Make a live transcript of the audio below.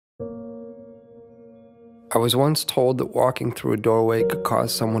I was once told that walking through a doorway could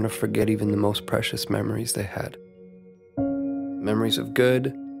cause someone to forget even the most precious memories they had. Memories of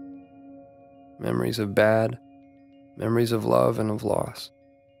good, memories of bad, memories of love and of loss,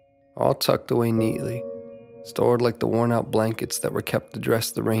 all tucked away neatly, stored like the worn-out blankets that were kept to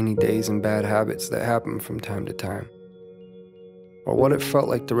dress the rainy days and bad habits that happen from time to time. Or what it felt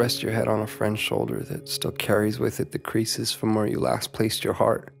like to rest your head on a friend's shoulder that still carries with it the creases from where you last placed your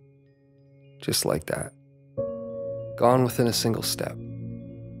heart. Just like that. Gone within a single step.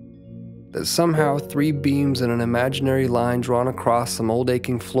 That somehow 3 beams and an imaginary line drawn across some old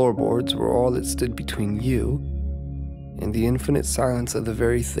aching floorboards were all that stood between you and the infinite silence of the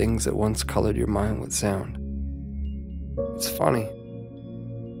very things that once colored your mind with sound. It's funny.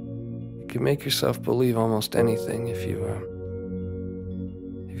 You can make yourself believe almost anything if you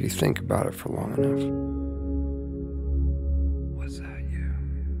think about it for long enough. Was that you?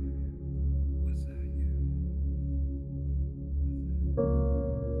 Was that you?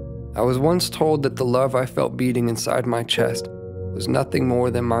 I was once told that the love I felt beating inside my chest was nothing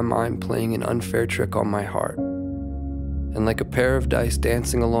more than my mind playing an unfair trick on my heart. And like a pair of dice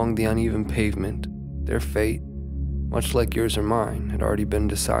dancing along the uneven pavement, their fate, much like yours or mine, had already been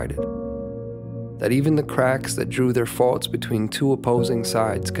decided. That even the cracks that drew their faults between 2 opposing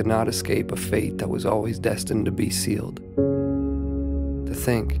sides could not escape a fate that was always destined to be sealed. To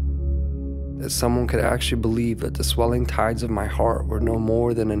think that someone could actually believe that the swelling tides of my heart were no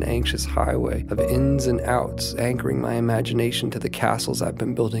more than an anxious highway of ins and outs anchoring my imagination to the castles I've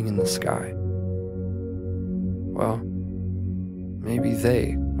been building in the sky. Well, maybe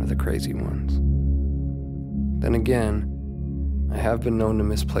they are the crazy ones. Then again, I have been known to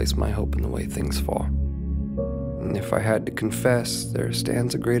misplace my hope in the way things fall. And if I had to confess, there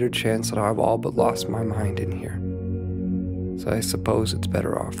stands a greater chance that I've all but lost my mind in here. So I suppose it's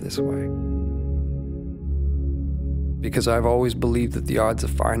better off this way. Because I've always believed that the odds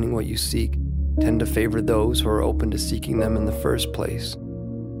of finding what you seek tend to favor those who are open to seeking them in the first place.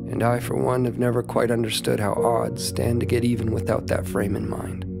 And I, for one, have never quite understood how odds stand to get even without that frame in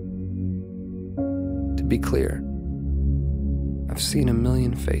mind. To be clear, I've seen a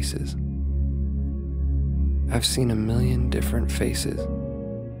million faces. I've seen a million different faces,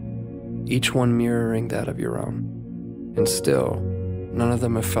 each one mirroring that of your own. And still, none of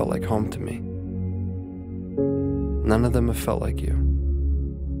them have felt like home to me. None of them have felt like you.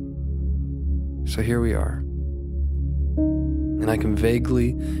 So here we are. And I can vaguely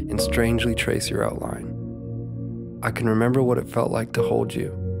and strangely trace your outline. I can remember what it felt like to hold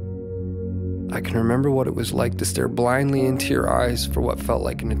you. I can remember what it was like to stare blindly into your eyes for what felt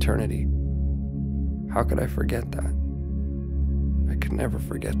like an eternity. How could I forget that? I could never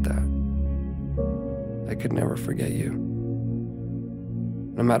forget that. I could never forget you.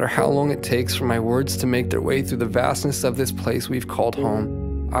 No matter how long it takes for my words to make their way through the vastness of this place we've called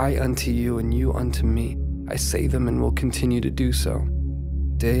home, I unto you and you unto me, I say them and will continue to do so.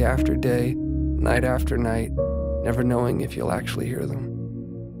 Day after day, night after night, never knowing if you'll actually hear them.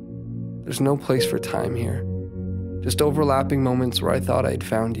 There's no place for time here. Just overlapping moments where I thought I'd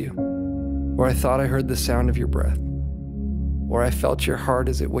found you, where I thought I heard the sound of your breath, where I felt your heart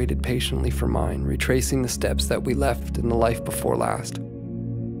as it waited patiently for mine, retracing the steps that we left in the life before last,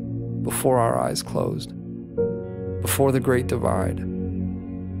 before our eyes closed, before the great divide,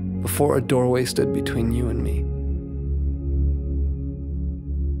 before a doorway stood between you and me.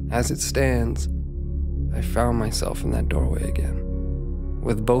 As it stands, I found myself in that doorway again,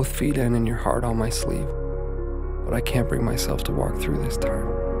 with both feet in and your heart on my sleeve. But I can't bring myself to walk through this time.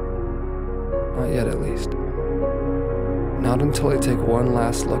 Not yet, at least. Not until I take one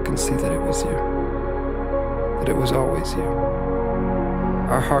last look and see that it was you. That it was always you.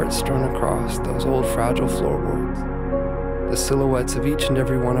 Our hearts strewn across those old fragile floorboards. The silhouettes of each and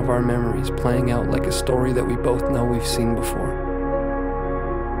every one of our memories playing out like a story that we both know we've seen before.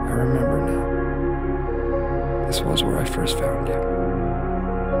 I remember now. This was where I first found you.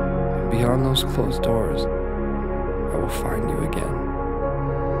 Beyond those closed doors, I will find you again.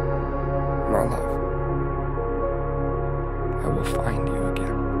 My love, I will find you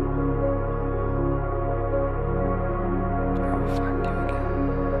again.